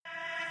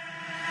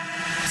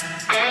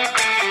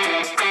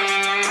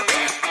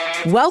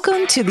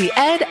Welcome to the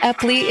Ed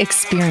Epley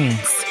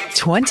Experience.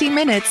 20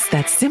 minutes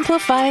that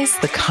simplifies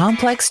the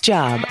complex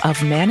job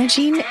of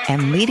managing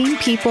and leading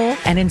people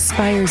and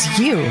inspires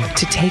you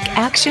to take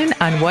action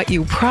on what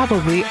you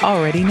probably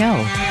already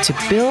know to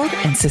build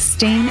and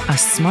sustain a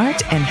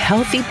smart and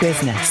healthy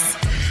business.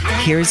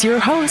 Here's your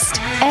host,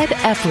 Ed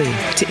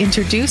Epley, to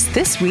introduce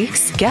this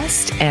week's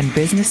guest and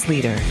business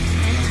leader.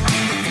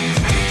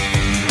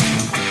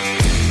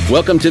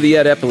 Welcome to the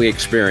Ed Epley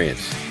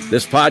Experience.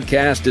 This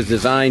podcast is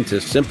designed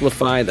to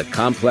simplify the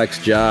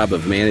complex job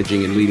of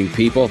managing and leading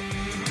people.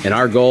 And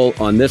our goal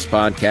on this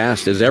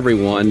podcast, as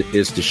everyone,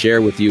 is to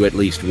share with you at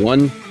least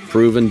one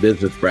proven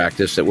business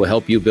practice that will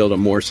help you build a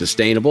more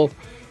sustainable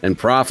and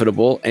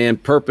profitable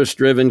and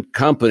purpose-driven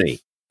company.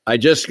 I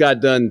just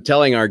got done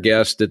telling our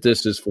guest that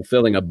this is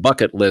fulfilling a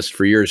bucket list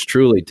for yours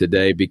truly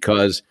today,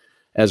 because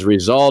as a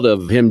result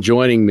of him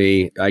joining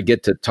me, I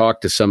get to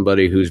talk to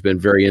somebody who's been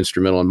very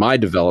instrumental in my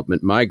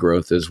development, my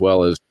growth, as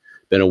well as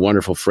been a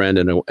wonderful friend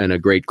and a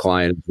great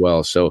client as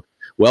well. So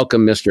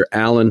welcome, Mr.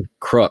 Alan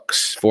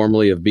Crookes,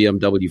 formerly of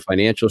BMW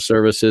Financial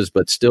Services,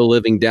 but still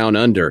living down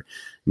under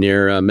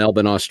near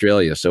Melbourne,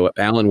 Australia. So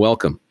Alan,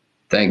 welcome.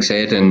 Thanks,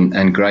 Ed,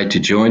 and great to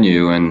join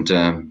you. And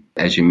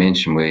as you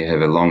mentioned, we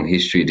have a long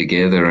history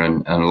together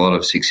and a lot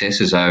of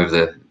successes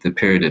over the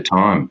period of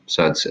time.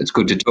 So it's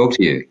good to talk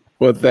to you.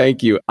 Well,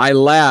 thank you. I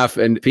laugh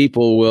and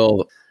people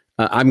will,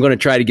 I'm going to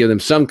try to give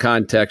them some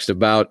context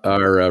about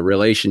our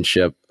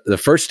relationship. The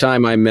first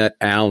time I met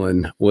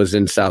Alan was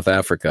in South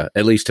Africa,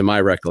 at least to my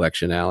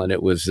recollection, Alan.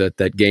 It was at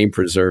that game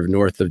preserve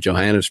north of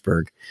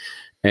Johannesburg.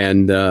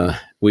 And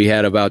we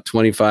had about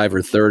 25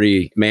 or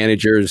 30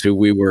 managers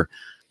who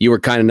you were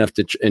kind enough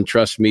to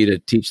entrust me to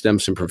teach them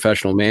some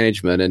professional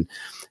management. And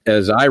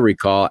as I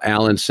recall,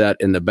 Alan sat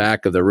in the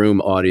back of the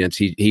room audience.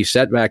 He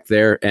sat back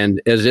there,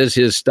 and as is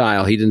his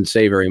style, he didn't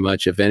say very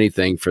much, if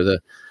anything, for the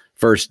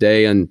first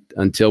day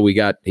until we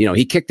got,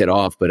 he kicked it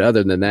off. But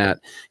other than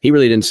that, he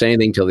really didn't say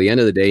anything till the end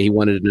of the day. He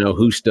wanted to know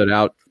who stood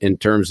out in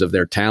terms of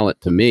their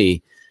talent to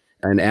me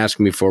and asked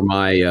me for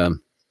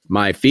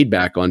my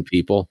feedback on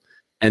people.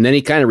 And then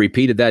he kind of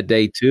repeated that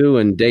day 2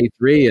 and day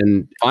 3.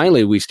 And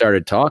finally, we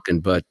started talking.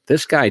 But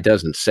this guy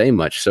doesn't say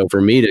much. So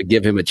for me to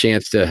give him a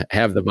chance to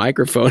have the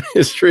microphone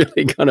is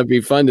really going to be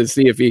fun to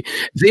see if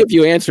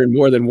you answered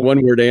more than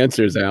one-word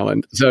answers,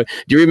 Alan. So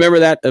do you remember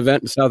that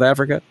event in South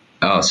Africa?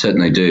 Oh, I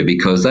certainly do,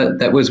 because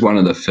that was one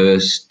of the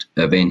first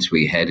events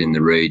we had in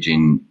the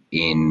region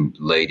in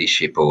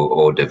leadership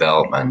or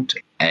development.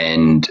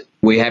 And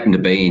we happened to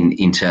be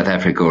in South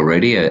Africa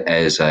already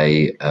as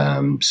a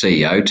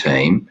CEO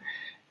team.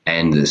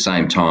 And at the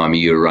same time,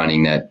 you were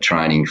running that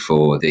training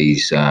for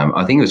these,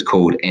 I think it was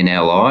called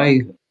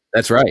NLI.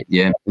 That's right.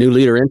 Yeah. New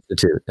Leader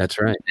Institute. That's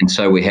right. And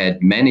so we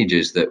had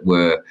managers that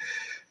were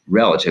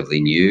relatively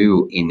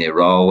new in their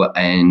role,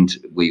 and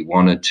we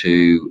wanted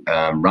to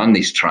run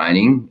this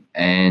training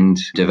and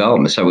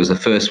development. So it was the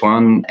first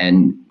one,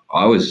 and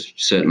I was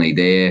certainly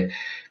there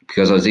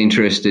because I was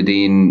interested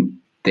in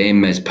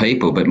them as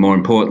people, but more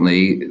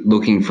importantly,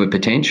 looking for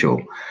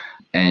potential.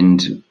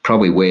 And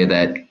probably where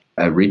that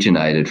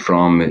originated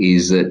from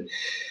is that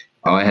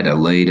I had a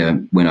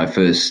leader when I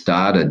first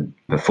started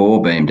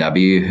before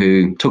BMW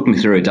who took me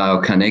through a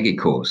Dale Carnegie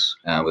course.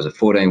 It was a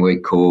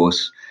 14-week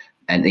course.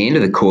 At the end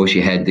of the course,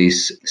 you had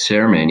this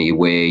ceremony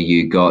where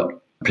you got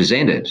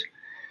presented.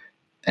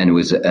 And it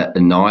was a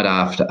night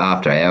after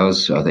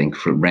hours, I think,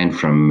 ran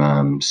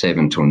from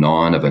 7 till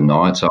 9 of a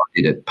night. So I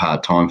did it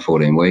part-time,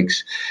 14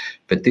 weeks.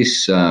 But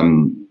this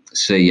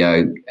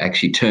CEO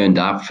actually turned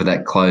up for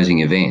that closing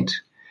event.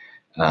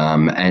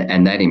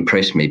 And that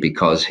impressed me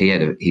because he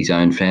had his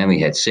own family.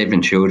 He had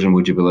 7 children,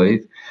 would you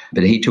believe?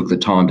 But he took the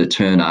time to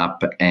turn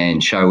up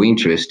and show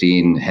interest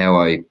in how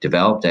I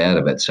developed out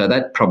of it. So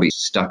that probably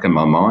stuck in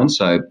my mind.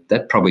 So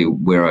that's probably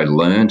where I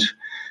learned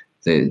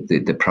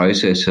the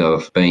process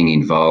of being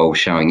involved,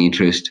 showing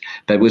interest.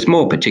 But it was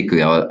more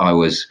particularly I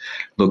was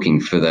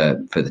looking for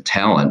the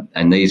talent,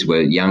 and these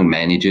were young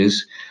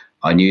managers.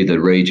 I knew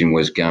the region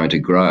was going to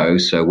grow,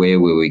 so where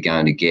were we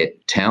going to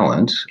get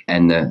talent?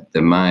 And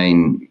the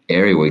main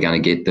area we're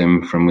going to get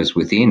them from was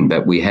within,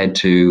 but we had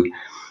to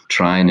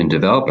train and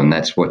develop, and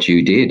that's what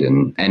you did,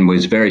 and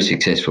was very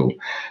successful.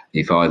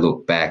 If I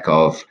look back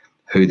of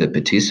who the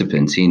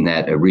participants in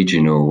that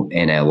original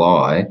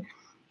NLI,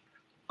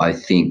 I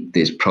think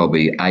there's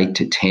probably 8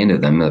 to 10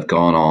 of them that have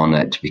gone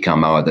on to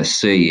become either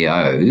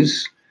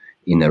CEOs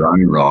in their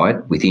own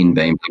right within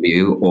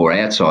BMW or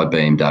outside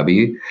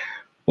BMW,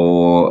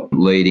 or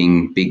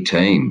leading big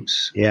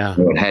teams. Yeah.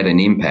 So it had an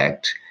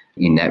impact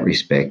in that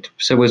respect.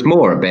 So it was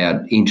more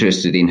about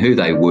interested in who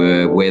they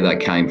were, where they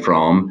came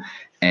from,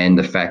 and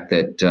the fact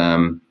that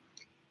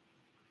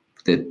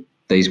that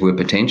these were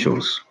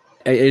potentials.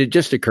 It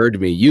just occurred to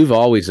me, you've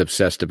always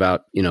obsessed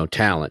about,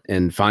 talent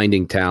and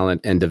finding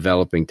talent and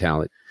developing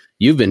talent.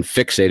 You've been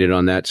fixated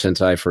on that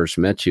since I first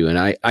met you. And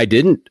I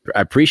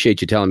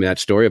appreciate you telling me that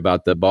story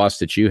about the boss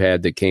that you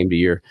had that came to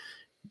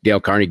Dale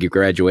Carnegie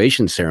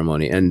graduation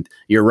ceremony. And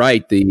you're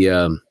right,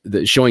 the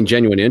showing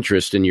genuine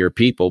interest in your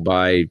people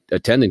by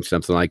attending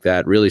something like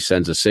that really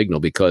sends a signal,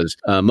 because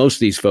most of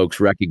these folks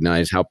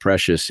recognize how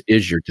precious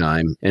is your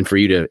time, and for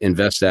you to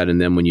invest that in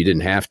them when you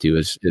didn't have to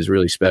is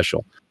really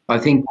special. I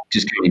think,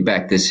 just coming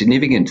back, the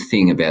significant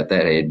thing about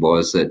that, Ed,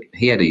 was that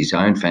he had his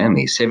own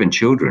family, 7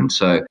 children.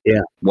 So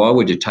why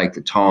would you take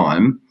the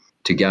time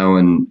to go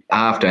and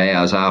after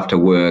hours, after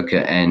work,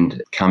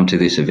 and come to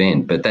this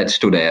event? But that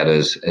stood out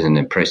as an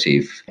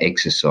impressive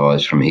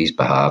exercise from his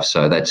behalf.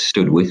 So that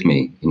stood with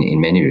me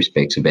in many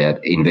respects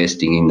about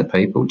investing in the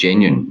people,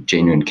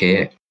 genuine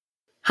care.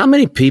 How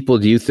many people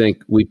do you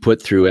think we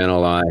put through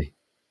NLI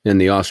in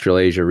the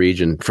Austral-Asia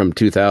region from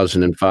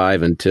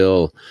 2005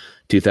 until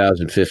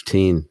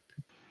 2015?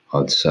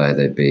 I'd say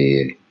there'd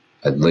be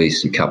at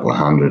least a couple of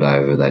hundred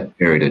over that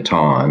period of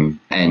time.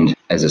 And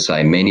as I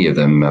say, many of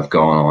them have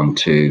gone on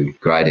to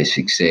greater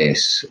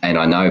success. And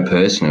I know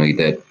personally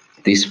that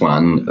this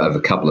one, of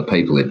a couple of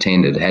people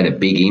attended, had a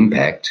big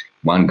impact.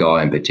 One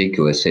guy in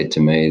particular said to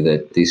me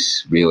that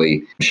this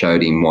really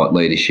showed him what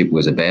leadership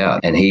was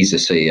about. And he's the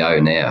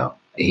CEO now.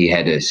 He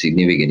had a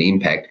significant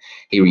impact.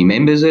 He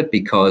remembers it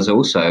because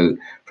also,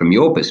 from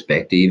your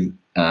perspective,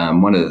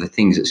 one of the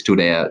things that stood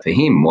out for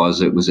him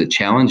was it was a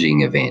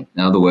challenging event.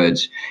 In other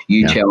words,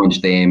 you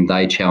challenged them,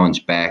 they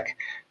challenged back,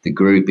 the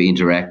group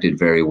interacted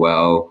very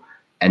well,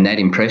 and that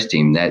impressed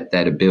him, that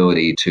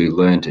ability to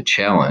learn to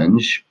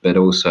challenge, but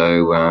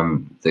also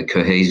the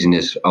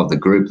cohesiveness of the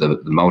group, the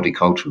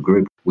multicultural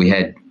group. We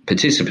had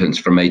participants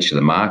from each of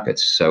the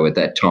markets. So at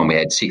that time, we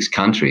had 6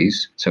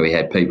 countries. So we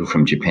had people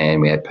from Japan,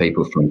 we had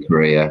people from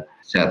Korea,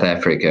 South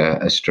Africa,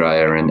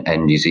 Australia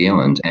and New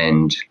Zealand,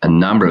 and a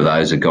number of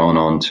those have gone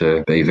on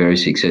to be very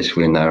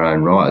successful in their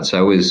own right.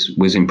 So it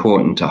was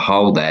important to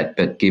hold that,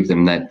 but give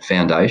them that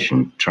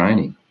foundation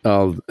training.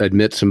 I'll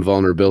admit some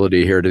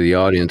vulnerability here to the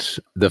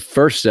audience. The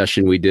first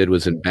session we did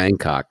was in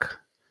Bangkok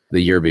the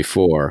year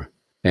before,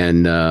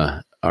 and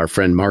our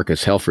friend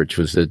Marcus Helfrich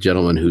was the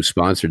gentleman who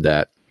sponsored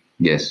that.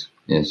 Yes.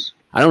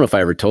 I don't know if I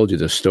ever told you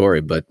this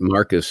story, but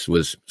Marcus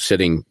was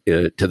sitting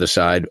to the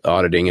side,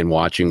 auditing and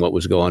watching what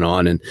was going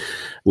on. And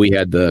we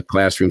had the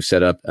classroom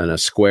set up in a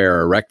square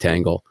or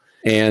rectangle.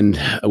 And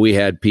we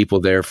had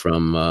people there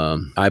from,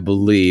 I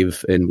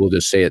believe, and we'll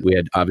just say it, we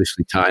had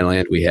obviously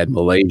Thailand, we had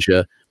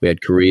Malaysia, we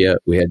had Korea,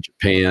 we had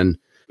Japan,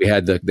 we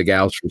had the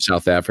gals from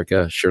South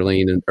Africa,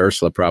 Charlene and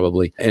Ursula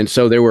probably. And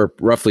so there were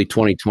roughly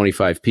 20,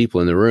 25 people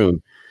in the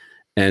room.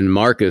 And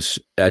Marcus,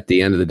 at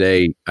the end of the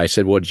day, I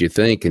said, "What did you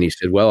think?" And he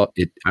said, "Well,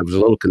 I was a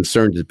little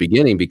concerned at the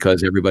beginning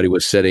because everybody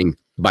was sitting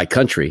by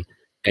country.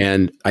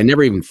 And I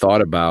never even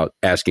thought about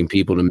asking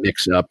people to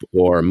mix up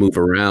or move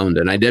around.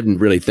 And I didn't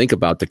really think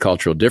about the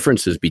cultural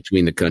differences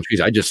between the countries.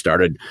 I just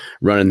started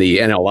running the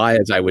NLI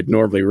as I would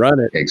normally run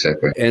it."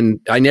 Exactly. And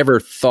I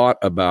never thought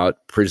about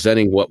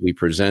presenting what we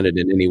presented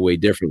in any way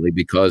differently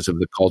because of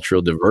the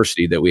cultural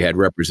diversity that we had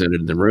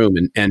represented in the room,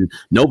 and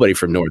nobody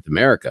from North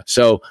America.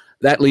 So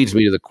that leads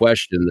me to the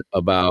question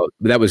about,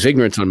 that was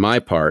ignorance on my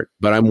part,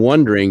 but I'm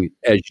wondering,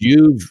 as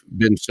you've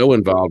been so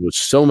involved with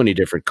so many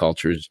different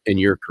cultures in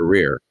your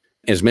career,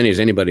 as many as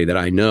anybody that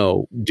I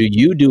know, do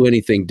you do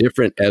anything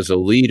different as a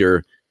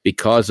leader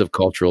because of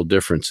cultural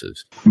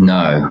differences?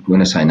 No.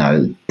 When I say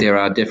no, there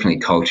are definitely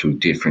cultural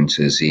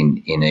differences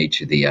in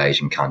each of the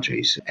Asian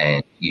countries,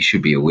 and you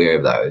should be aware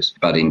of those.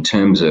 But in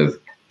terms of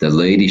the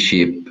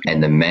leadership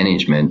and the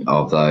management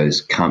of those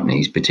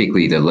companies,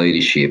 particularly the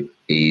leadership,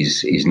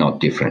 is not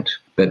different.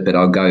 But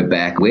I'll go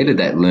back. Where did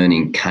that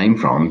learning came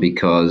from?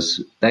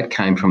 Because that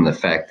came from the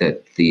fact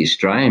that the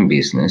Australian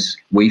business,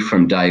 we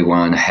from day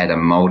one had a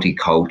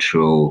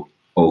multicultural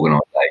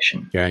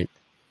organisation. Right.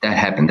 That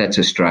happened. That's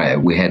Australia.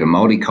 We had a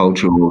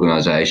multicultural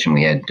organisation.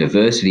 We had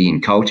diversity in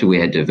culture. We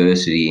had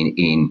diversity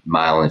in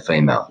male and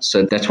female.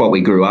 So that's what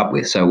we grew up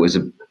with. So it was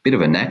a bit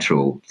of a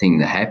natural thing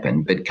that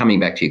happened. But coming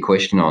back to your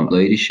question on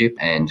leadership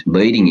and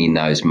leading in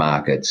those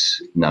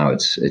markets, no,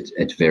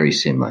 it's very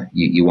similar.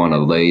 You want a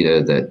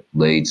leader that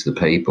leads the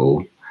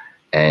people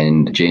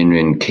and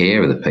genuine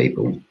care of the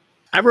people.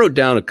 I wrote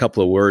down a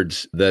couple of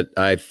words that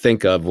I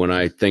think of when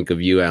I think of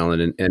you,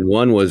 Alan, and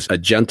one was a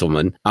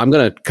gentleman. I'm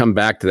going to come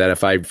back to that.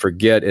 If I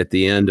forget at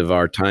the end of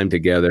our time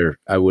together,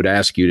 I would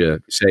ask you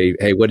to say,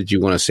 hey, what did you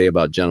want to say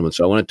about gentlemen?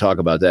 So I want to talk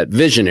about that.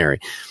 Visionary.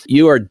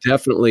 You are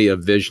definitely a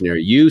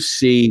visionary. You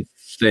see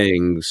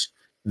things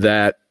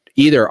that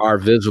either are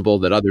visible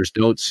that others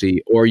don't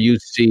see, or you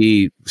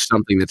see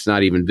something that's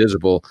not even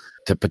visible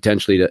to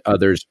potentially to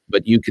others,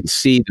 but you can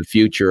see the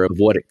future of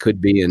what it could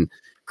be and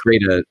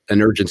create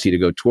an urgency to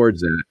go towards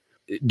that.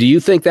 Do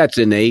you think that's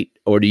innate,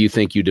 or do you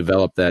think you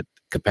develop that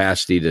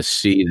capacity to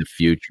see the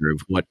future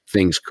of what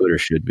things could or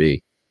should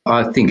be?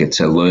 I think it's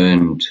a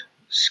learned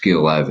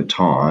skill over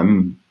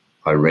time.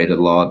 I read a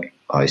lot.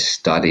 I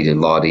studied a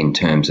lot in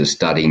terms of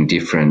studying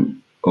different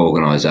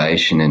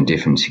organisation and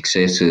different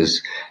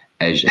successes.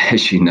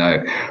 As you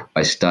know,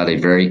 I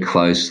studied very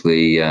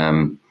closely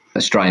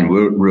Australian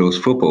rules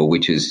football,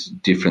 which is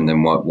different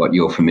than what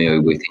you're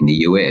familiar with in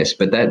the US.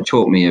 But that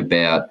taught me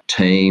about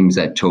teams,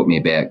 that taught me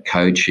about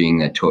coaching,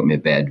 that taught me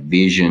about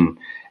vision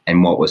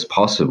and what was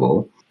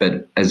possible.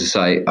 But as I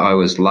say, I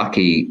was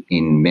lucky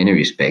in many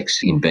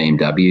respects in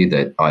BMW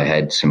that I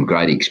had some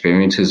great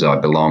experiences. I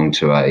belonged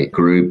to a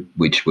group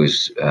which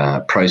was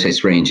a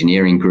process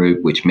re-engineering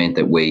group, which meant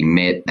that we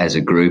met as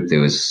a group.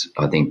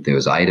 I think there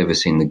was 8 of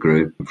us in the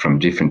group from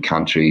different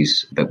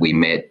countries, but we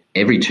met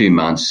every 2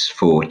 months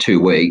for 2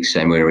 weeks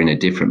and we were in a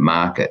different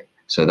market.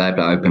 So that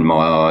opened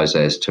my eyes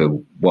as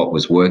to what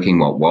was working,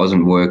 what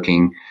wasn't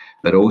working.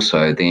 But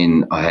also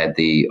then I had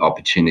the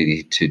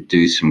opportunity to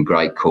do some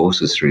great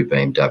courses through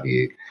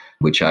BMW,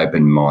 which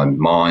opened my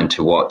mind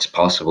to what's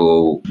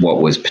possible,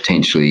 what was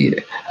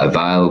potentially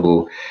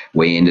available.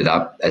 We ended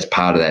up, as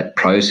part of that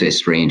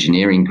process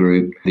re-engineering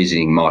group,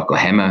 visiting Michael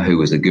Hammer, who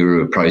was the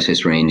guru of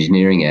process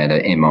re-engineering at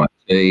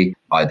MIT.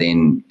 I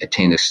then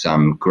attended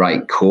some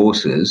great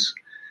courses,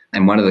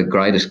 and one of the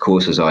greatest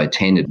courses I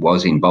attended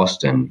was in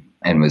Boston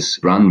and was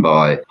run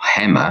by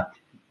Hammer,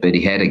 but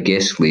he had a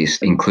guest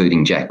list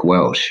including Jack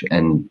Welch,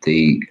 and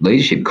the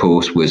leadership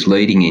course was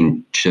leading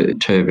in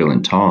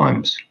turbulent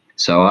times.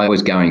 So I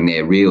was going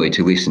there really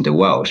to listen to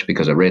Welch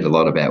because I read a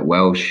lot about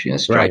Welch,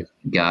 straight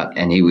gut,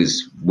 and he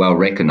was well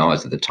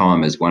recognised at the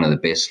time as one of the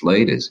best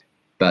leaders.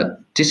 But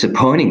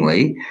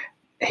disappointingly,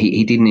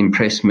 he didn't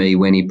impress me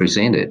when he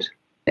presented.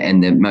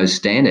 And the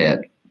most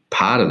standout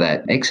part of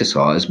that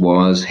exercise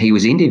was he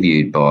was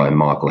interviewed by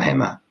Michael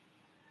Hammer.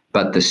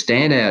 But the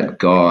standout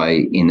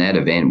guy in that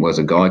event was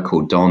a guy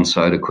called Don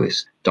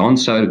Soderquist. Don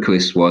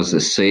Soderquist was the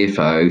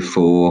CFO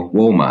for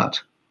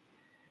Walmart.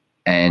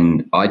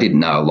 And I didn't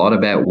know a lot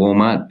about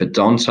Walmart, but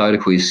Don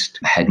Soderquist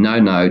had no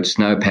notes,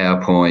 no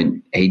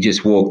PowerPoint. He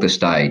just walked the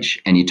stage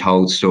and he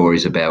told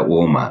stories about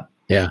Walmart.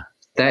 Yeah.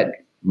 That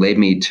led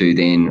me to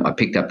then, I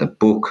picked up the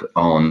book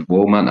on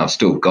Walmart, and I've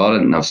still got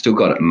it, and I've still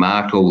got it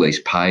marked, all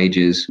these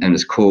pages, and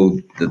it's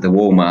called the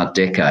Walmart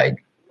Decade,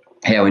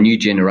 how a new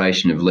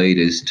generation of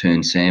leaders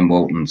turned Sam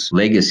Walton's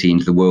legacy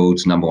into the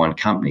world's #1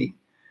 company.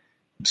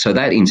 So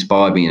that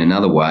inspired me in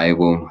another way.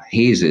 Well,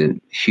 here's a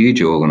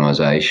huge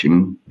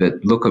organisation,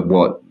 but look at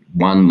what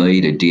one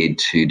leader did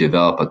to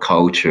develop a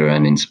culture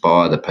and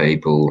inspire the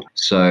people.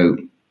 So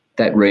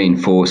that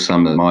reinforced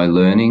some of my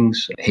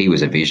learnings. He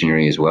was a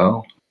visionary as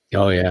well.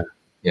 Oh, yeah.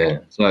 Yeah.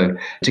 So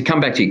to come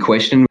back to your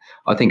question,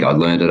 I think I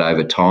learned it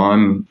over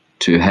time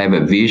to have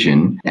a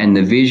vision, and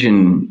the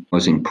vision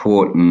was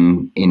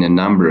important in a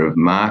number of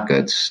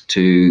markets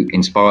to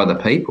inspire the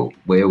people.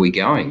 Where are we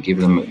going? Give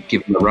them a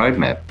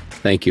roadmap.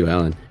 Thank you,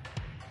 Alan.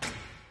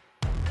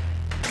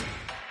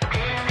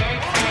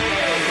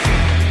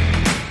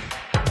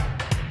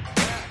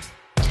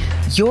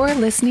 You're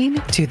listening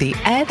to the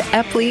Ed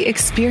Epley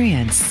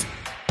Experience.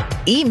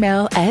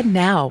 Email Ed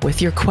now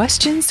with your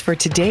questions for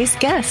today's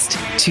guest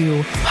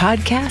to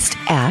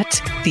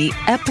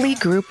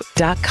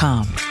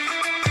podcast@theepleygroup.com.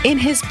 In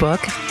his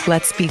book,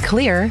 Let's Be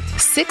Clear,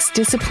 6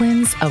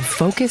 Disciplines of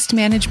Focused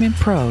Management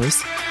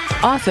Pros,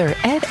 author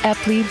Ed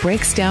Epley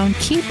breaks down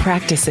key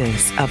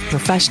practices of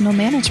professional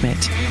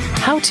management,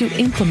 how to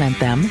implement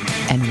them,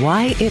 and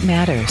why it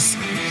matters.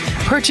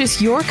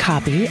 Purchase your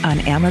copy on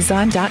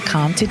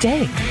Amazon.com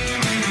today.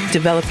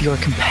 Develop your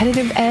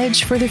competitive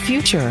edge for the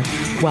future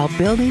while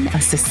building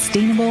a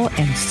sustainable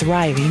and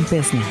thriving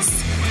business.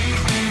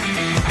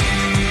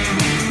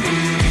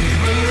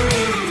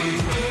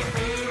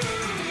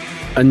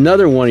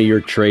 Another one of your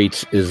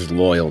traits is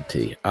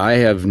loyalty. I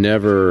have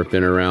never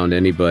been around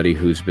anybody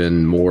who's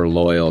been more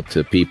loyal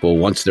to people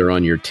once they're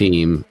on your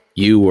team.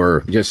 You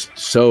were just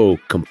so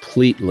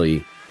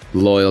completely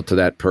loyal to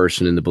that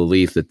person in the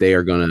belief that they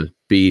are going to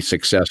be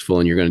successful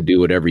and you're going to do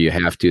whatever you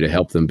have to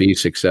help them be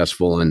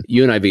successful. And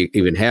you and I have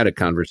even had a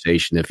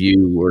conversation. If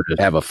you were to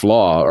have a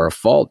flaw or a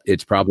fault,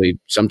 it's probably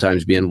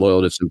sometimes being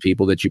loyal to some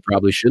people that you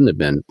probably shouldn't have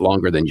been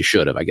longer than you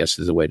should have, I guess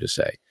is the way to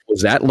say.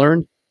 Was that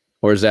learned?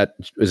 Or is that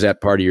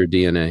part of your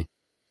DNA?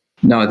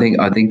 No, I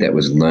think that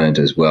was learned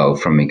as well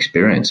from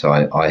experience.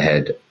 I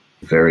had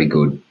very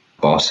good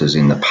bosses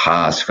in the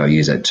past, if I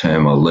use that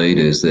term, or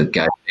leaders that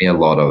gave me a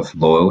lot of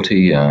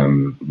loyalty.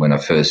 When I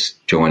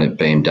first joined at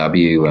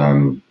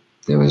BMW,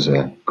 there was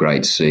a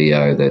great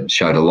CEO that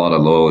showed a lot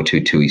of loyalty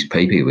to his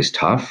people. He was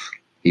tough.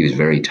 He was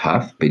very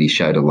tough, but he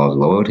showed a lot of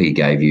loyalty. He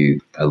gave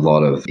you a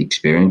lot of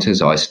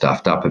experiences. I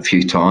stuffed up a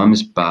few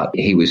times, but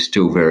he was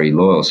still very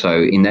loyal.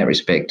 So in that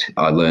respect,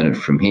 I learned it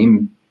from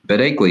him.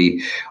 But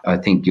equally, I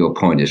think your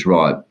point is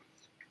right.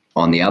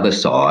 On the other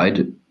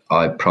side,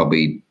 I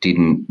probably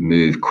didn't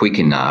move quick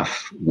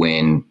enough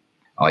when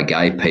I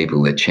gave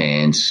people a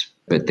chance,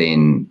 but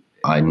then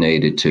I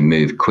needed to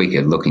move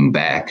quicker looking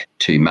back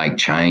to make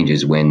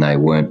changes when they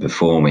weren't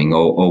performing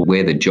or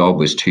where the job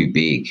was too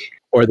big.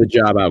 Or the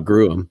job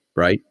outgrew them,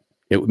 right?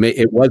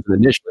 It wasn't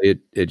initially,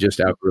 it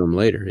just outgrew them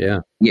later, yeah.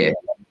 Yeah,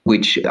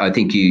 which I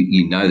think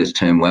you know this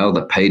term well,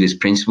 the Peters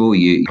principle.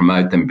 You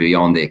promote them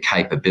beyond their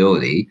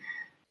capability.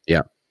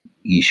 Yeah.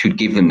 You should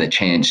give them the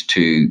chance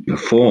to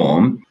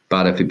perform,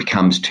 but if it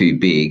becomes too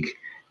big,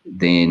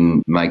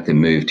 then make the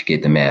move to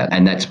get them out.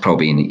 And that's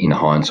probably in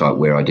hindsight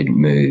where I didn't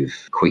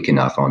move quick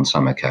enough on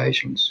some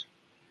occasions.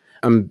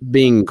 I'm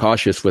being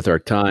cautious with our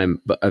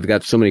time, but I've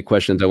got so many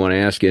questions I want to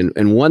ask you.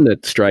 And one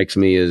that strikes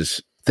me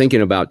is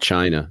thinking about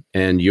China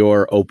and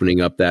your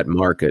opening up that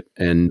market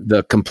and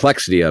the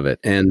complexity of it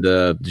and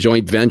the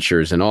joint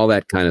ventures and all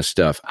that kind of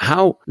stuff.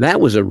 How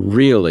that was a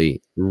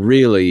really,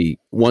 really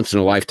once in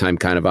a lifetime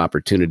kind of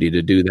opportunity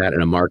to do that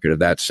in a market of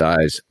that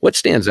size. What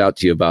stands out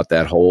to you about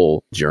that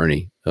whole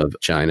journey of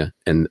China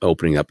and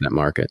opening up that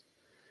market?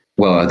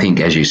 Well, I think,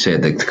 as you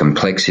said, the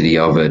complexity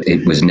of it,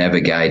 it was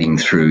navigating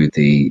through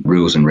the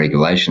rules and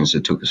regulations.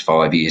 It took us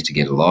 5 years to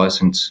get a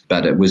license,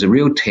 but it was a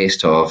real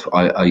test of,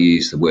 I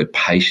use the word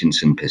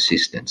patience and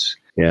persistence.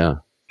 Yeah.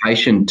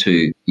 Patient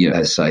to,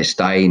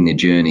 stay in the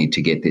journey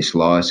to get this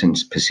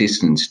license,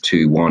 persistence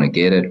to want to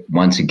get it.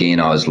 Once again,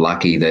 I was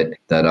lucky that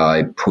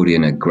I put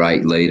in a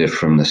great leader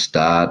from the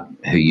start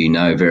who you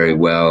know very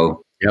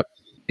well. Yep.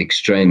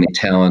 Extremely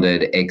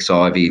talented,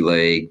 ex-Ivy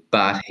League,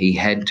 but he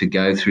had to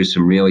go through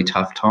some really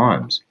tough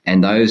times.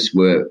 And those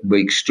were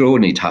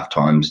extraordinary tough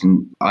times.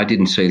 And I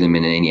didn't see them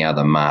in any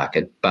other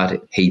market,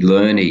 but he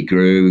learned, he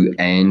grew,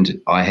 and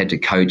I had to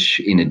coach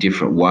in a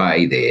different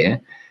way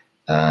there,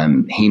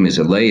 him as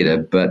a leader,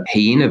 but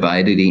he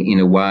innovated in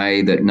a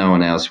way that no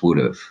one else would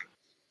have.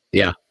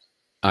 Yeah,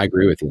 I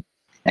agree with you.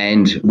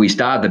 And we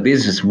started the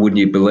business, wouldn't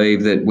you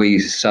believe that we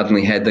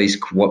suddenly had these,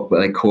 what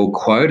they call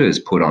quotas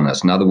put on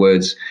us. In other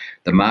words,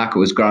 the market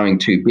was growing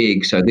too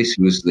big, so this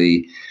was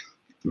the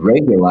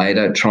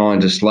regulator trying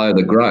to slow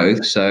the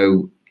growth.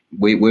 So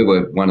we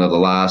were one of the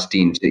last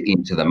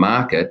into the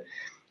market.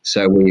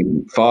 So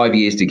 5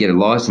 years to get a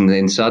license,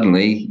 then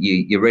suddenly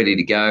you're ready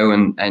to go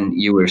and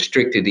you were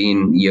restricted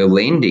in your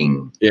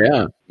lending.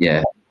 Yeah.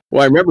 Yeah.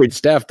 Well, I remember he'd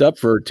staffed up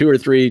for 2 or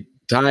 3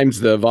 times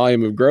the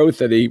volume of growth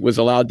that he was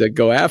allowed to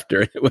go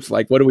after. It was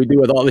like, what do we do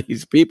with all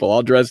these people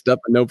all dressed up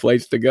and no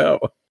place to go?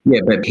 Yeah,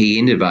 but he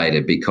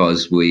innovated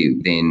because we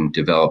then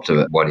developed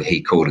what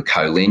he called a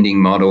co-lending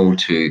model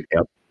to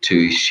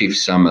shift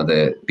some of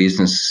the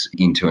business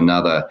into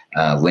another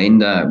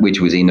lender, which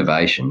was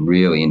innovation,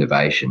 really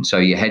innovation. So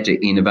you had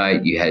to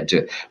innovate,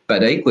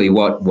 but equally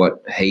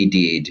what he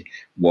did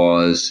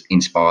was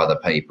inspire the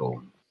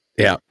people.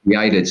 Yeah.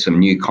 Created some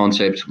new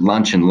concepts,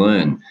 lunch and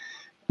learn,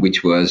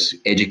 which was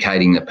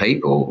educating the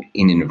people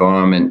in an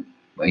environment,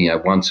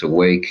 once a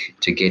week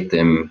to get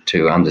them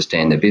to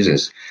understand the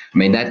business. I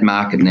mean, that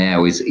market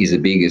now is the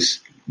biggest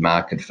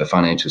market for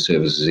financial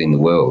services in the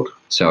world.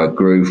 So it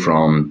grew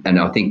from, and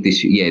I think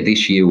this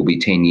year will be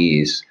 10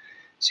 years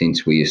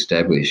since we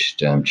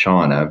established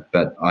China,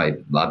 but I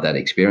love that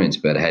experience,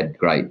 but I had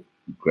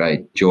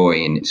great joy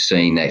in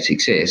seeing that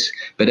success.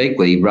 But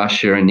equally,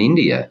 Russia and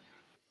India.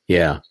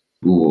 Yeah.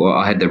 Well,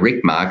 I had the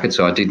RIC market,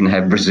 so I didn't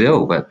have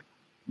Brazil, but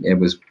it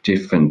was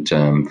different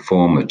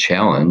form of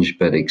challenge,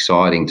 but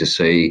exciting to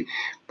see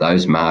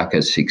those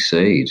markets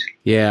succeed.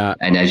 Yeah.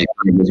 And as you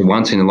know, it was a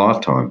once in a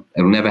lifetime.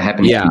 It'll never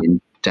happen again.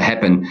 To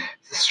happen,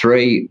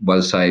 3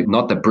 was, say,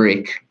 not the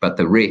BRIC, but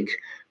the RIC,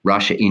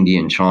 Russia,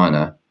 India, and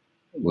China,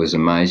 was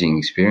an amazing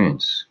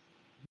experience.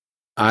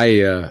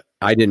 I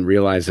didn't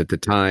realize at the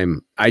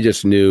time. I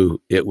just knew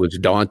it was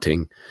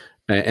daunting.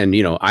 And,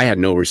 I had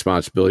no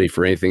responsibility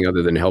for anything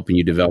other than helping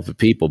you develop the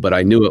people, but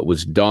I knew it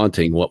was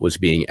daunting what was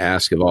being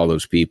asked of all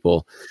those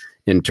people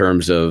in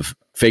terms of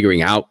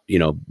figuring out,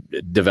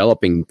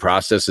 developing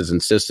processes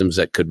and systems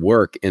that could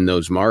work in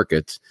those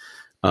markets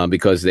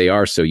because they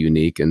are so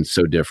unique and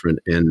so different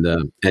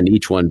and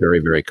each one very,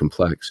 very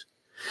complex.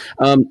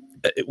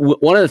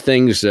 One of the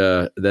things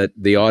that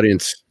the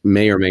audience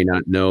may or may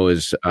not know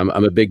is I'm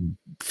a big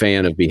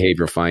fan of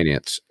behavioral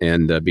finance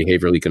and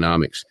behavioral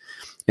economics.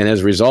 And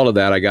as a result of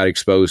that, I got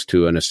exposed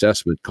to an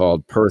assessment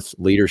called Perth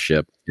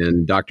Leadership.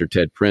 And Dr.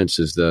 Ted Prince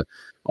is the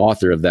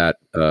author of that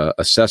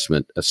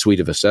assessment, a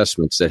suite of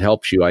assessments that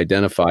helps you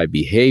identify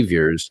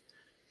behaviors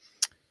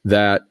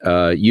that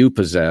you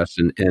possess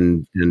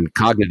and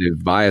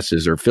cognitive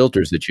biases or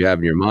filters that you have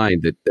in your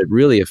mind that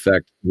really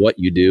affect what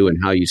you do and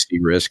how you see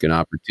risk and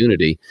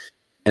opportunity,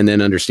 and then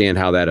understand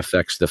how that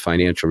affects the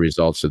financial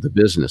results of the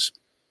business.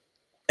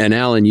 And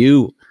Alan,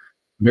 you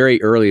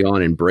very early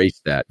on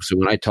embraced that. So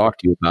when I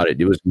talked to you about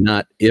it, it was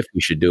not if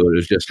we should do it, it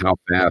was just how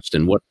fast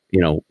and what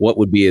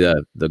would be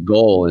the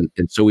goal.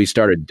 And so we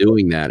started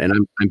doing that. And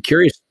I'm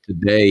curious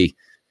today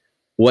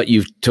what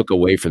you took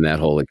away from that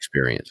whole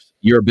experience.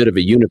 You're a bit of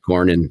a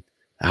unicorn in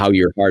how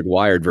you're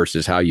hardwired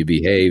versus how you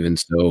behave. And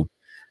so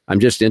I'm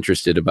just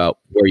interested about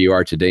where you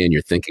are today and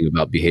your thinking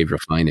about behavioral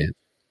finance.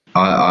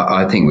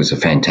 I think it was a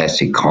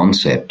fantastic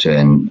concept,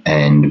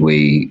 and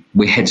we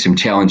had some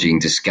challenging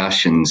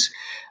discussions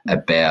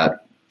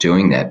about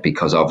doing that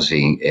because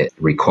obviously it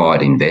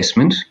required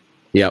investment.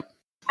 Yep.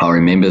 I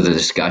remember the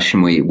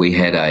discussion. We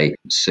had a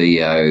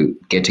CEO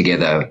get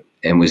together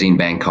and was in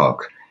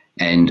Bangkok,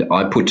 and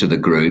I put to the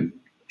group,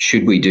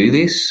 should we do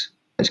this?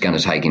 It's going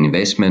to take an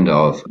investment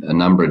of a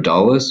number of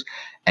dollars,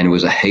 and it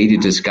was a heated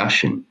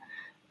discussion.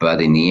 But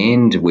in the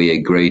end, we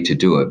agreed to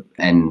do it.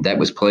 And that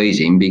was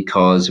pleasing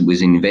because it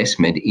was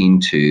investment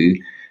into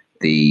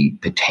the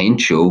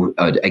potential,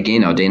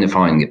 again,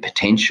 identifying the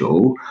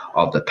potential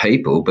of the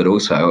people, but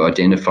also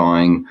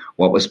identifying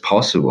what was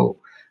possible.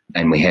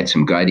 And we had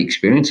some great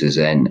experiences.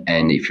 And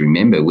if you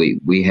remember,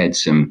 we had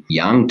some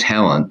young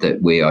talent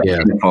that we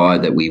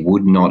identified that we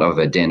would not have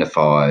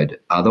identified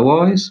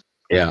otherwise.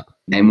 Yeah.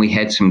 And we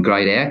had some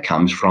great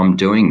outcomes from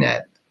doing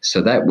that.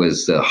 So that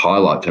was the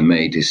highlight for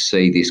me, to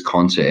see this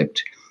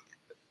concept,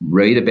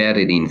 read about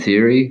it in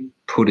theory,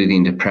 put it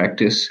into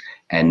practice,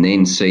 and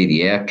then see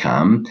the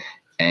outcome.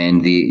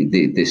 And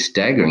the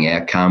staggering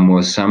outcome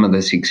was some of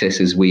the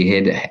successes we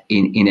had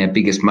in our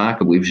biggest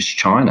market, which was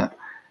China.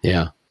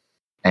 Yeah.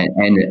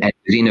 And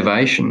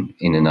innovation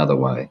in another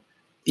way.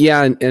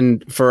 Yeah,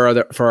 and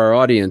for our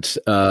audience,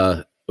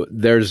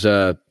 there's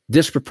a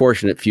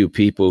disproportionate few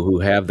people who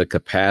have the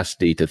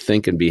capacity to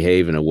think and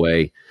behave in a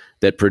way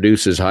that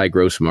produces high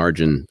gross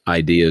margin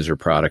ideas or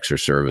products or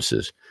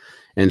services.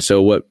 And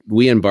so what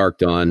we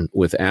embarked on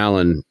with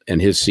Alan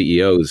and his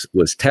CEOs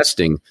was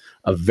testing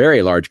a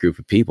very large group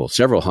of people,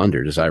 several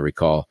hundred, as I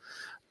recall,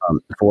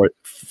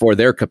 for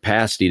their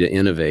capacity to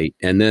innovate,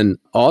 and then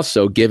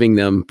also giving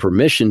them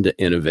permission to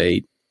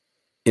innovate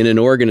in an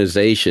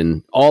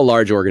organization. All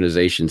large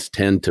organizations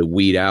tend to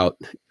weed out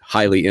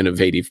highly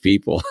innovative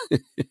people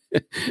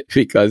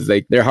because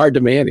they're hard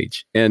to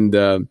manage. And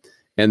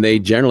they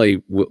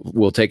generally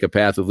will take a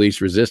path of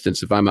least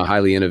resistance. If I'm a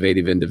highly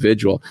innovative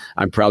individual,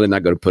 I'm probably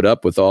not going to put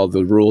up with all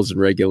the rules and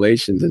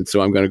regulations. And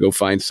so I'm going to go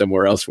find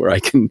somewhere else where I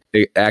can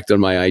act on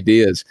my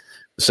ideas.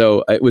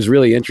 So it was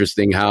really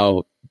interesting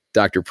how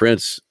Dr.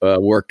 Prince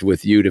worked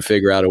with you to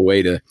figure out a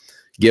way to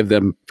give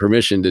them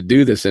permission to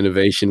do this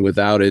innovation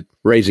without it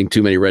raising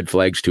too many red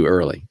flags too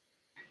early.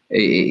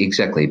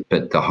 Exactly.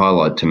 But the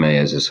highlight to me,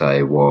 as I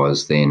say,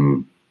 was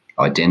then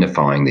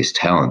identifying this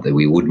talent that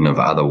we wouldn't have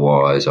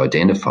otherwise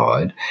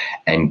identified,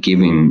 and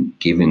giving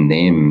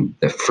them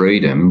the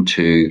freedom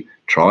to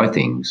try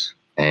things.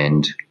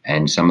 And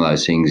some of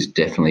those things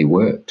definitely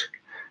worked,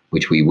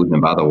 which we wouldn't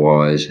have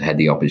otherwise had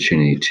the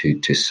opportunity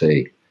to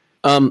see.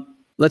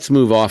 Let's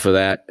move off of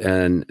that.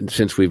 And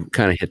since we've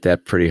kind of hit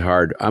that pretty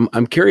hard,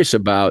 I'm curious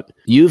about,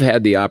 you've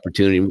had the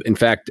opportunity. In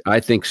fact,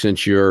 I think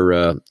since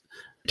your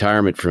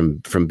retirement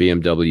from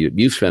BMW,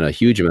 you've spent a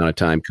huge amount of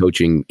time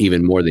coaching,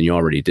 even more than you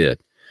already did.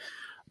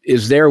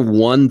 Is there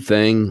one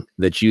thing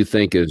that you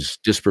think is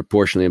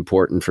disproportionately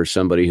important for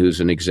somebody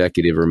who's an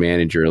executive or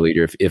manager or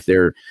leader? If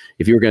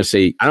you were going to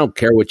say, I don't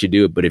care what you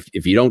do, but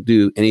if you don't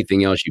do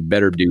anything else, you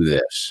better do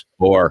this,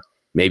 or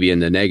maybe in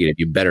the negative,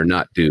 you better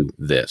not do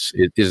this.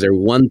 Is there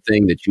one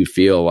thing that you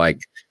feel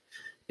like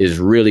is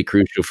really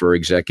crucial for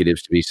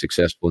executives to be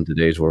successful in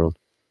today's world?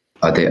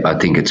 I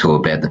think it's all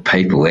about the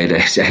people, Ed,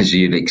 as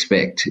you'd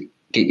expect.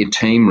 Get your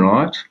team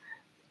right.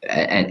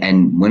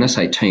 And when I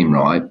say team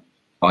right,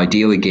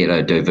 ideally get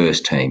a diverse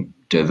team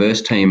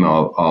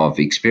of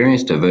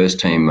experience, diverse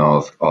team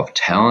of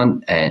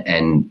talent,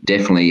 and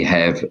definitely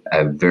have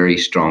a very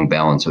strong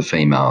balance of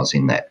females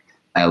in that.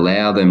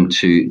 Allow them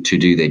to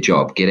do their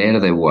job, get out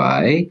of their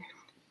way,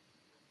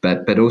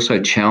 but also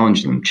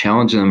challenge them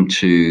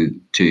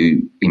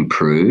to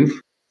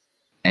improve,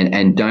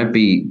 and don't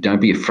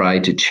be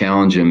afraid to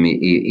challenge them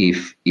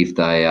if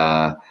they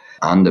are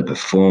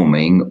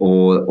underperforming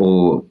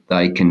or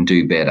they can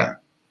do better.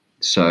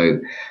 So,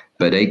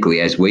 but equally,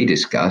 as we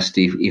discussed,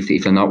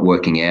 if they're not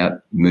working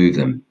out, move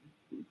them.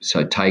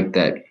 So take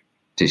that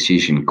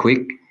decision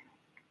quick.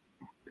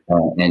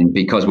 And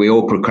because we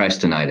all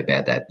procrastinate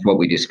about that, what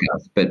we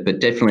discussed, but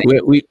definitely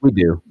we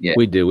do. Yeah.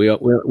 We do.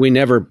 We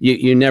never.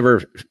 You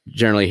never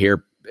generally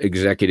hear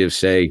executives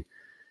say,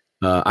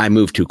 "I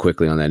moved too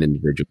quickly on that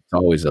individual."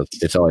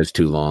 It's always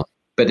too long.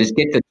 But it's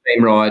get the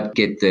team right,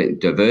 get the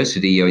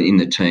diversity in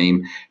the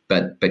team,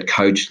 but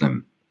coach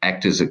them.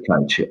 Act as a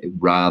coach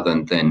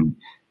rather than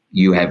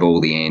you have all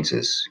the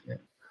answers.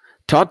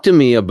 Talk to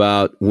me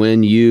about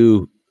when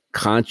you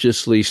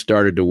consciously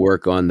started to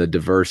work on the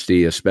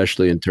diversity,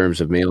 especially in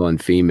terms of male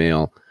and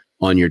female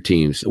on your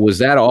teams. Was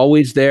that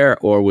always there,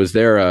 or was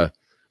there a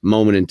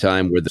moment in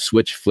time where the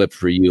switch flipped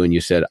for you and you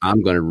said,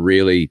 I'm going to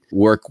really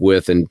work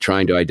with and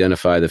trying to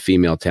identify the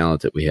female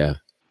talent that we have?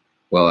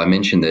 Well, I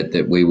mentioned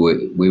that we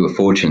were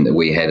fortunate that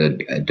we had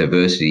a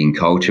diversity in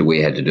culture.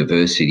 We had a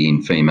diversity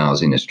in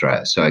females in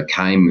Australia. So it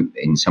came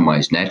in some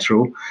ways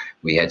natural.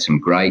 We had some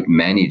great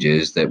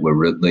managers that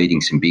were leading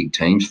some big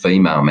teams,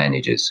 female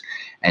managers.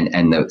 And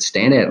the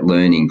standout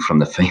learning from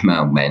the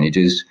female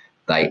managers,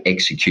 they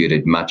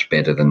executed much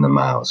better than the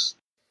males.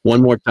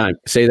 One more time.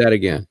 Say that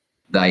again.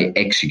 They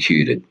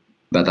executed,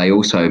 but they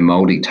also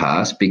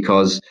multitasked,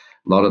 because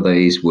a lot of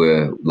these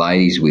were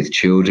ladies with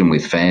children,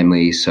 with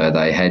families, so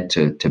they had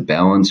to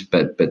balance,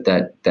 but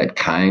that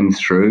came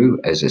through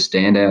as a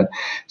standout.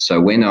 So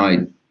when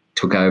I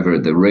took over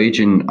the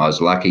region, I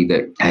was lucky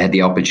that I had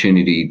the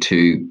opportunity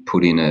to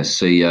put in a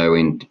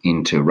CEO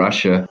into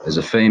Russia as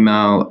a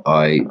female.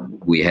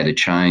 We had a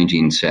change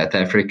in South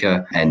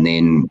Africa, and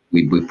then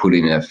we put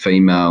in a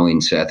female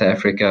in South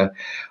Africa.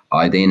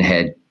 I then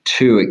had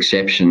two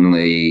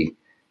exceptionally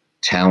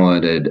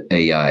talented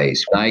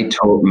EAs. They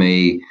taught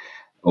me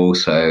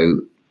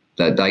also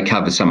They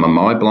covered some of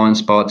my blind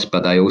spots,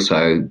 but they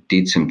also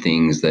did some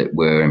things that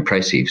were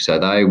impressive. So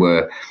they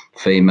were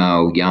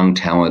female, young,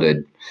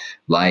 talented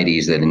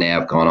ladies that have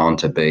now gone on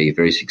to be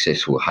very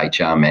successful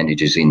HR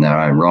managers in their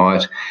own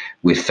right,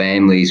 with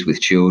families,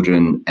 with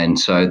children. And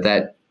so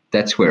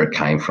that's where it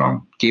came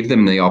from. Give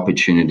them the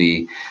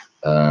opportunity,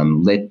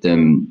 let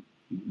them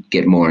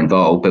get more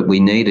involved, but we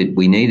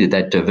needed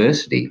that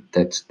diversity.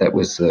 That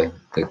was the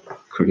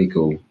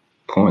critical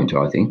point,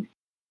 I think.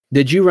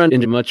 Did you run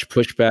into much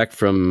pushback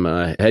from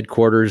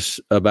headquarters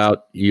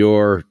about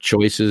your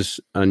choices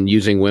on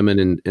using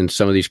women in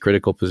some of these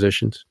critical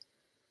positions?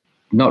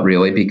 Not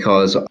really,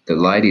 because the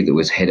lady that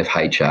was head of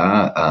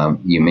HR,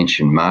 you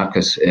mentioned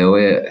Marcus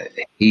earlier,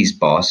 his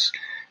boss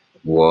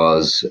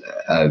was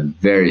a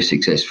very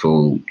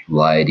successful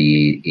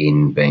lady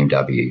in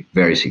BMW,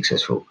 very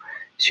successful.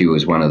 She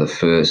was one of the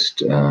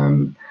first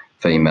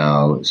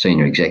female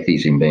senior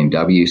executives in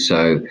BMW.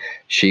 So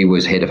she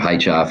was head of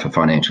HR for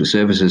financial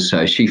services.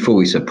 So she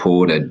fully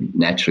supported,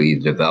 naturally,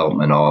 the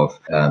development of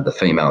the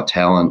female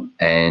talent.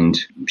 And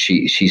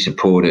she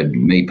supported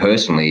me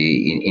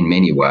personally in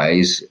many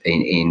ways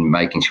in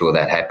making sure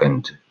that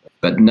happened.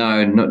 But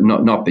no,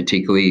 not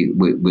particularly.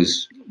 It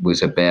was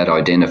about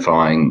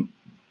identifying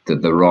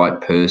the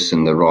right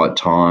person, the right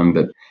time.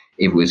 But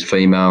if it was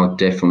female,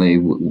 definitely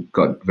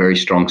got very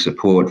strong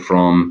support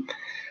from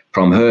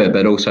her,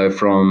 but also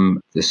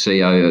from the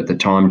CEO at the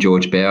time,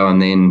 George Bow,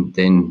 and then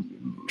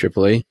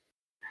Triple E.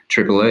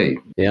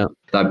 Yeah.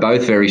 They're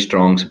both very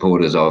strong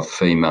supporters of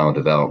female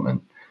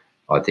development,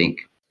 I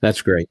think.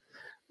 That's great.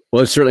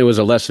 Well, it certainly was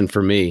a lesson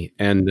for me.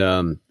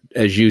 And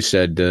as you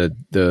said,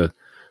 the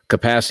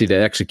capacity to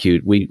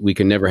execute, we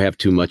can never have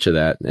too much of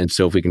that. And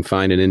so if we can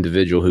find an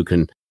individual who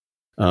can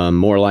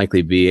more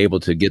likely be able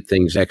to get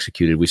things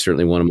executed, we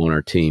certainly want them on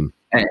our team.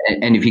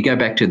 And if you go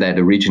back to that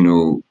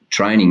original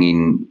training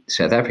in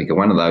South Africa,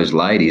 one of those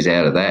ladies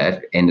out of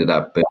that ended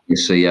up being the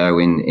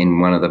CEO in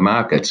one of the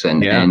markets.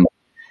 And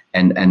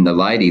the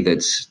lady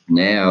that's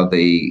now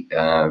the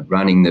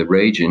running the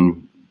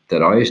region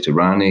that I used to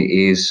run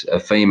is a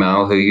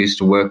female who used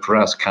to work for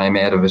us, came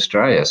out of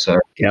Australia. So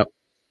yep.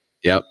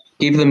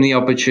 Give them the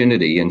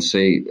opportunity and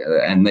see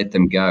and let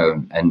them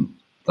go, and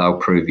they'll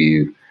prove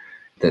you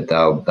that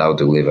they'll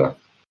deliver.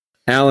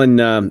 Alan,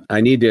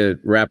 I need to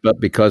wrap up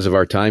because of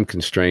our time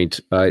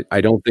constraint.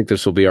 I don't think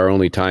this will be our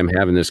only time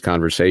having this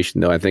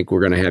conversation, though. I think we're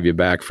going to have you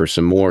back for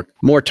some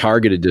more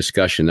targeted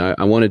discussion.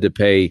 I wanted to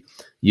pay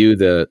you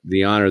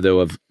the honor, though,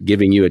 of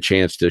giving you a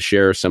chance to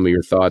share some of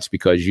your thoughts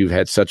because you've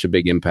had such a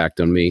big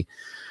impact on me.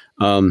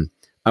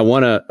 I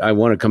want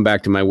to come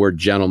back to my word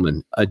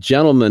gentleman. A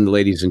gentleman,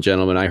 ladies and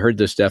gentlemen, I heard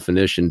this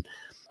definition.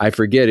 I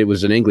forget, it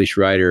was an English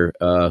writer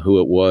who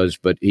it was,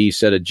 but he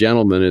said a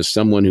gentleman is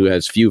someone who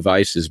has few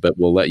vices but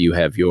will let you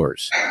have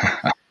yours.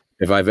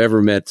 If I've ever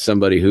met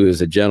somebody who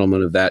is a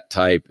gentleman of that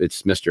type,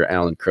 it's Mr.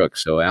 Alan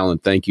Crookes. So, Alan,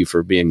 thank you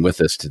for being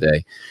with us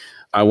today.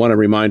 I want to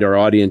remind our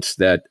audience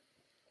that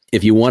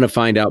if you want to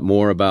find out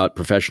more about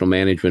professional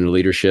management and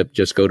leadership,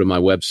 just go to my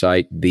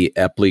website, the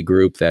Epley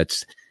Group.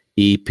 That's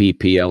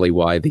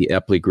EPPLEY, the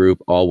Epley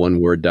Group, all one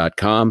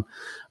word.com.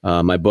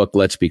 My book,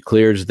 Let's Be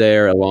Clear, is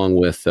there, along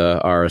with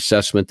our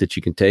assessment that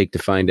you can take to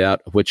find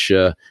out which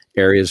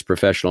areas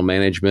professional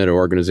management or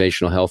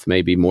organizational health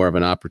may be more of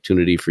an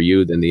opportunity for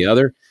you than the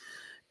other.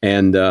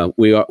 And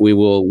we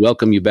will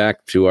welcome you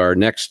back to our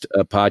next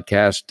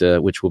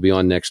podcast, which will be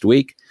on next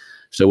week.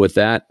 So with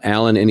that,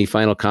 Alan, any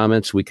final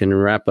comments? We can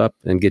wrap up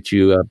and get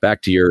you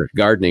back to your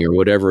gardening or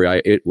whatever.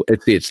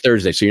 It's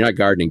Thursday, so you're not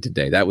gardening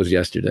today. That was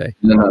yesterday.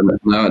 No.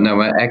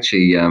 We're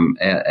actually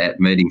out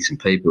meeting some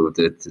people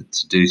to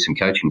do some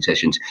coaching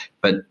sessions.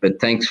 But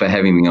thanks for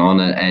having me on,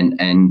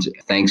 and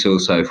thanks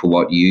also for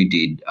what you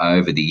did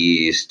over the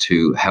years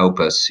to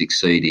help us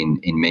succeed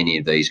in many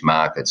of these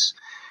markets.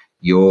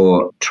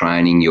 Your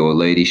training, your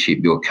leadership,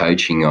 your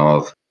coaching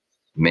of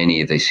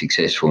many of the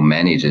successful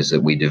managers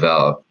that we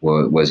developed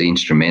was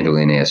instrumental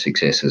in our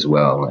success as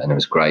well. And it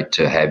was great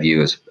to have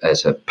you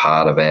as a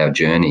part of our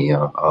journey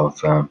of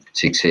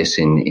success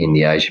in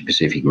the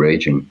Asia-Pacific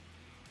region.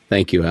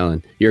 Thank you,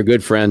 Alan. You're a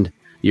good friend.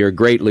 You're a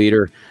great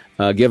leader.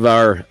 Give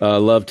our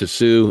love to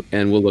Sue,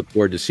 and we'll look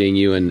forward to seeing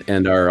you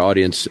and our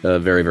audience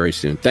very, very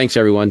soon. Thanks,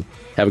 everyone.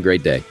 Have a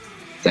great day.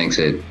 Thanks,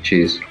 Ed.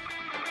 Cheers.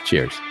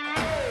 Cheers.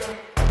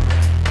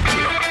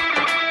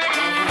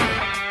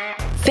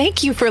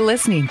 Thank you for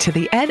listening to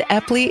the Ed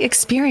Epley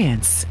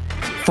Experience.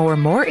 For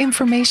more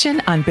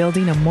information on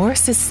building a more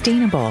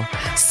sustainable,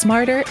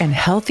 smarter, and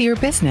healthier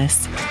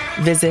business,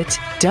 visit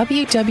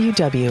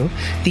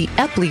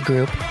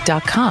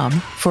www.theepleygroup.com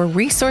for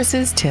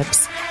resources,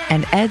 tips,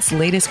 and Ed's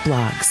latest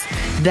blogs.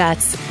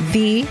 That's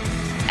the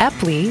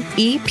Epley,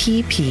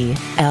 EPPLEY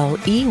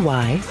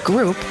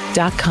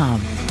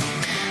group.com.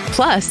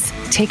 Plus,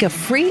 take a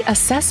free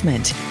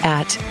assessment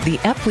at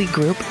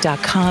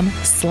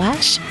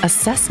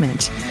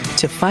theepleygroup.com/assessment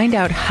to find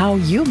out how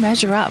you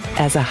measure up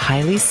as a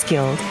highly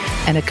skilled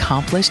and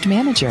accomplished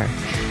manager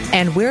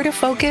and where to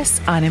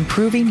focus on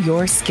improving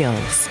your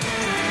skills.